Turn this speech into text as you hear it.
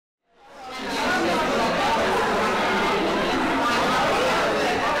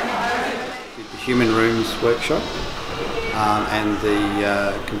Human Rooms workshop and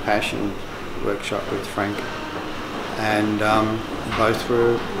the Compassion workshop with Frank, and both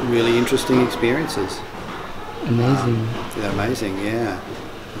were really interesting experiences. Amazing. Amazing, yeah.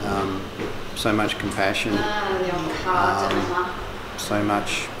 So much compassion, so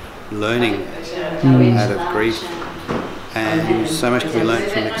much learning out of grief, and so much to be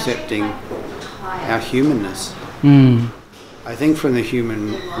learnt from accepting our humanness. I think from the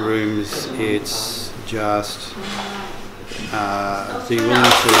Human Rooms, it's just be willing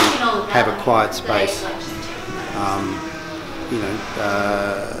to have a quiet space.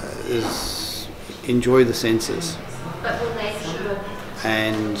 Enjoy the senses.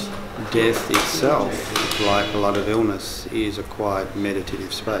 And death itself, like a lot of illness, is a quiet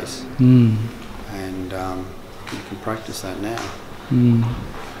meditative space. And you can practice that now.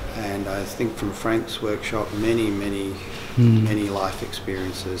 And I think from Frank's workshop, many life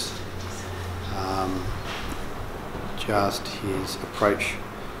experiences. Just his approach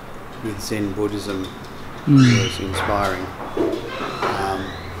with Zen Buddhism was inspiring.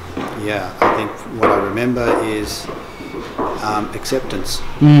 I think what I remember is acceptance.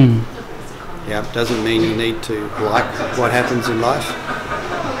 Doesn't mean you need to like what happens in life,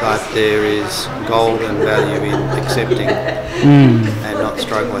 but there is gold and value in accepting and not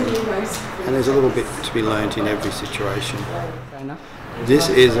struggling. And there's a little bit to be learnt in every situation. This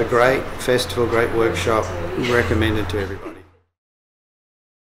is a great festival, great workshop, recommended to everybody.